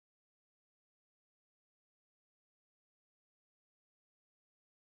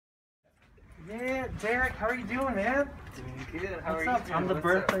Yeah, Derek, how are you doing, man? Doing good. How What's are you up? doing? I'm the What's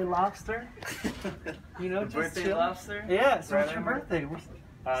birthday up? lobster. You know, The just birthday chill. lobster? Yeah, so Right it's your on. birthday.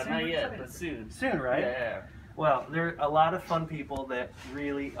 Not yet, but soon. Soon, right? Yeah. Well, there are a lot of fun people that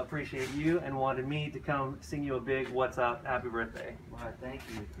really appreciate you and wanted me to come sing you a big "What's up, happy birthday." Wow, thank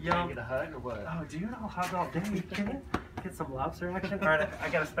you. Yo. Can I get a hug or what? Oh, dude, I'll hug all day. You kidding? Get some lobster action. All right, I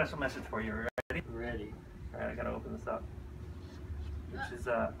got a special message for you. Ready? Ready. All right, I gotta open this up. Which is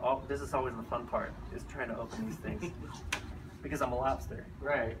this is always the fun part, is trying to open these things because I'm a lobster.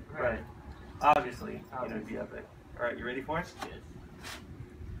 Right. Obviously, you know, it'd be epic. All right, you ready for it? Yes.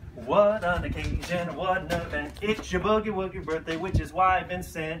 What an occasion, what an event. It's your boogie woogie birthday, which is why I've been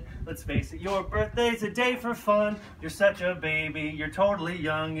sent. Let's face it, your birthday's a day for fun. You're such a baby, you're totally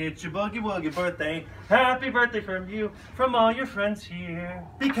young. It's your boogie woogie birthday. Happy birthday from you, from all your friends here,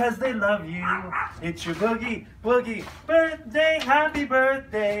 because they love you. It's your boogie woogie birthday. Happy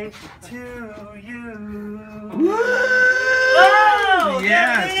birthday to you. Oh,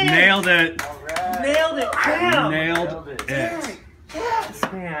 Yes, nailed it. All right. Nailed it, Cam. Nailed it. Derek. Yes,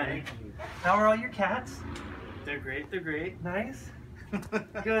 man. Thank you. How are all your cats? They're great. They're great. Nice.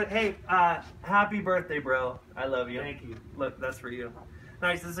 Good. Hey, happy birthday, bro. I love you. Thank you. Look, that's for you.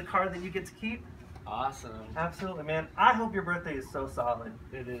 Nice. This is a card that you get to keep. Awesome. Absolutely, man. I hope your birthday is so solid.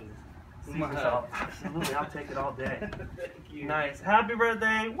 It is. Super solid. Absolutely. I'll take it all day. Thank you. Nice. Happy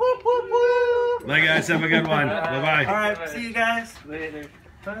birthday. Whoop, whoop, whoop. Bye, guys. Have a good one. Bye-bye. All right. See you guys. Later.